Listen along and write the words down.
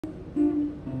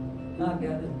I got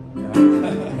it.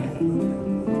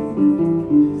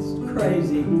 It's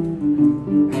crazy.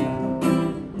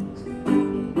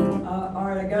 All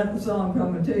right, I got the song.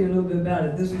 I'm going to tell you a little bit about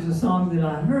it. This is a song that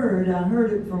I heard. I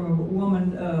heard it from a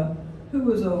woman who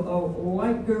was a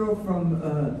white girl from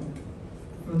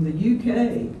the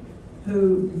UK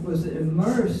who was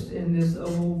immersed in this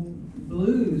old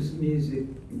blues music.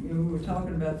 You know, we were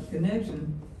talking about the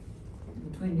connection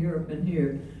between Europe and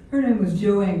here. Her name was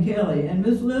Joanne Kelly, and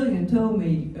Miss Lillian told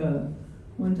me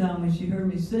one time when she heard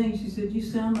me sing, she said, "You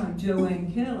sound like Joanne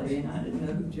Kelly," and I didn't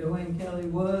know who Joanne Kelly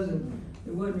was, and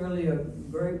it wasn't really a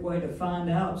great way to find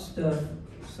out stuff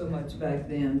so much back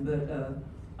then, but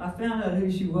I found out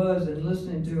who she was, and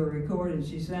listening to her recording,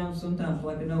 she sounds sometimes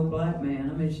like an old black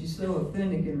man. I mean, she's so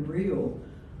authentic and real,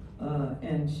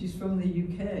 and she's from the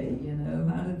UK, you know.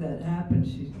 How did that happen?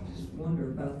 She just wonder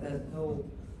about that whole,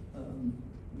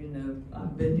 you know,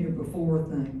 I've been here before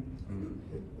thing.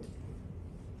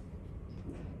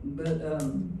 But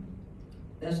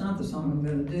that's not the song I'm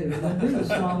going to do. I'm going to do the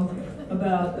song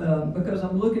about, because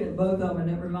I'm looking at both of them, and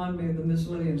it reminded me of the Miss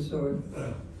Lillian story.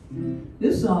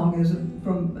 This song is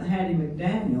from Hattie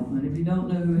McDaniel, and if you don't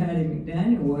know who Hattie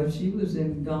McDaniel was, she was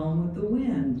in Gone with the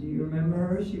Wind. Do you remember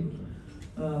her? She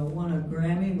won a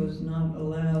Grammy, was not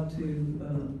allowed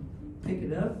to pick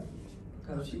it up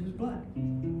because she was black.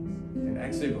 And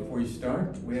actually, before you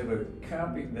start, we have a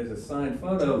copy, there's a signed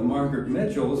photo of Margaret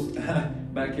Mitchell's,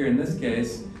 back here in this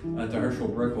case, to Herschel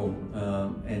Brickell,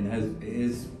 and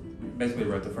basically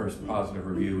wrote the first positive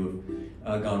review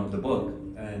of Gone with the Book.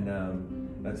 And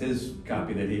that's his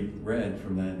copy that he read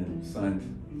from that and signed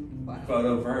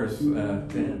photo of hers to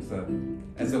him. So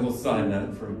as a little side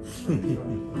note from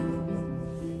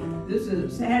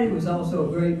Hattie was also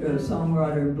a great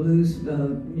songwriter and blues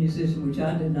musician, which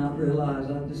I did not realize.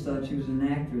 I just thought she was an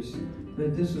actress,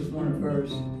 but this was one of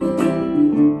hers.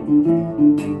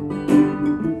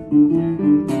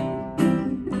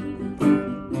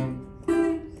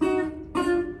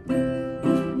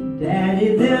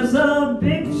 Daddy, there's a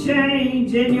big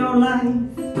change in your life.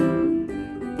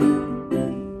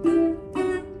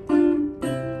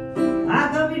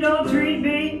 How come you don't treat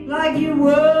me like you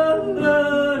would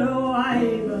a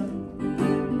wife?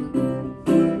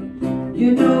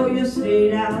 You know you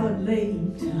stayed out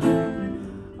late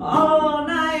all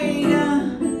night.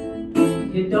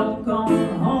 You don't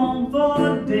come home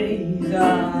for days.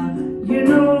 You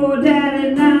know,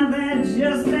 Daddy, now that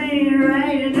just ain't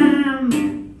right, and I'm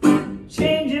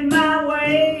changing my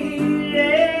ways.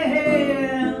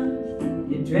 Yeah.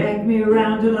 You dragged me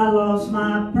around till I lost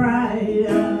my pride.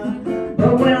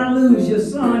 But when I lose your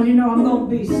son, you know I'm gonna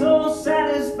be so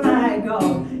satisfied,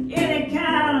 'cause any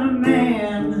kind of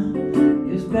man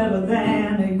is better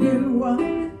than you. Oh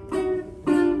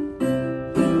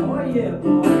yeah,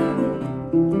 boy.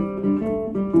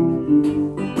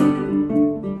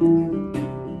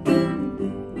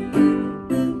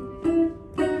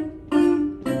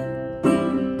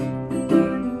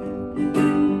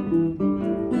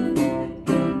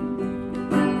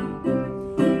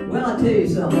 Well, I'll tell you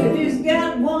something. If he's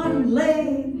got one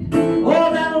leg,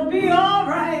 oh, that'll be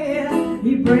alright.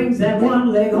 He brings that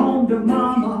one leg home to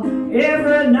Mama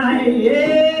every night.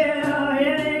 Yeah,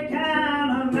 any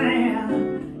kind of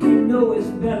man, you know it's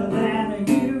better than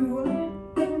you.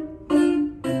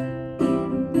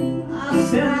 I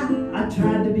said I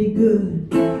tried to be good.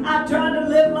 I tried to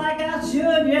live like I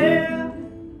should, yeah.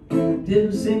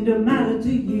 Didn't seem to matter to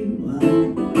you.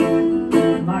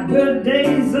 My good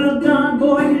days are done,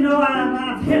 boy, you know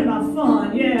I've had my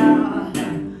fun, yeah.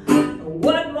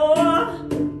 What more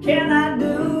can I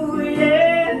do,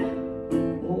 yeah?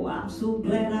 Oh, I'm so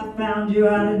glad I found you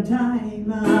out in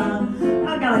time.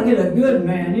 I gotta get a good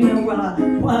man, you know,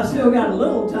 while I still got a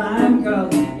little time,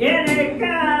 'cause any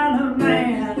kind of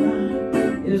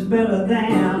man is better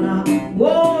than,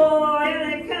 whoa,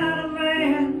 any kind of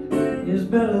man is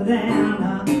better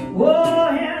than, whoa,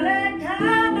 any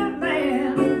kind of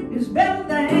man is better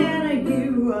than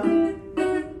you.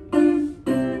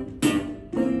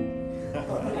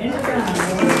 Any kind of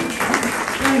man.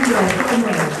 Thank you all so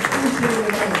much. Appreciate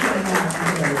everybody coming out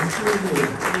today. It's really good.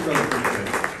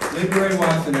 Libby Rae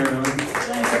Watson, everyone.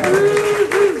 Thank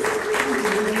you.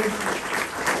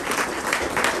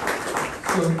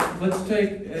 So let's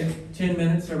take 10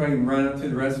 minutes. Everybody can run up to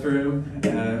the restroom,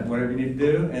 whatever you need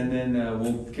to do, and then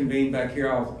we'll convene back here.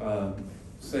 I'll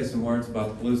say some words about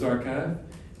the Blues Archive,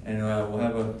 and we'll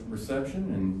have a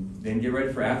reception, and then get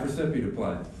ready for Afro Sippy to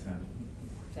play.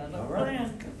 Sounds like a plan.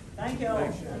 Thank you all.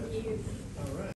 Thanks. Thank you. All right.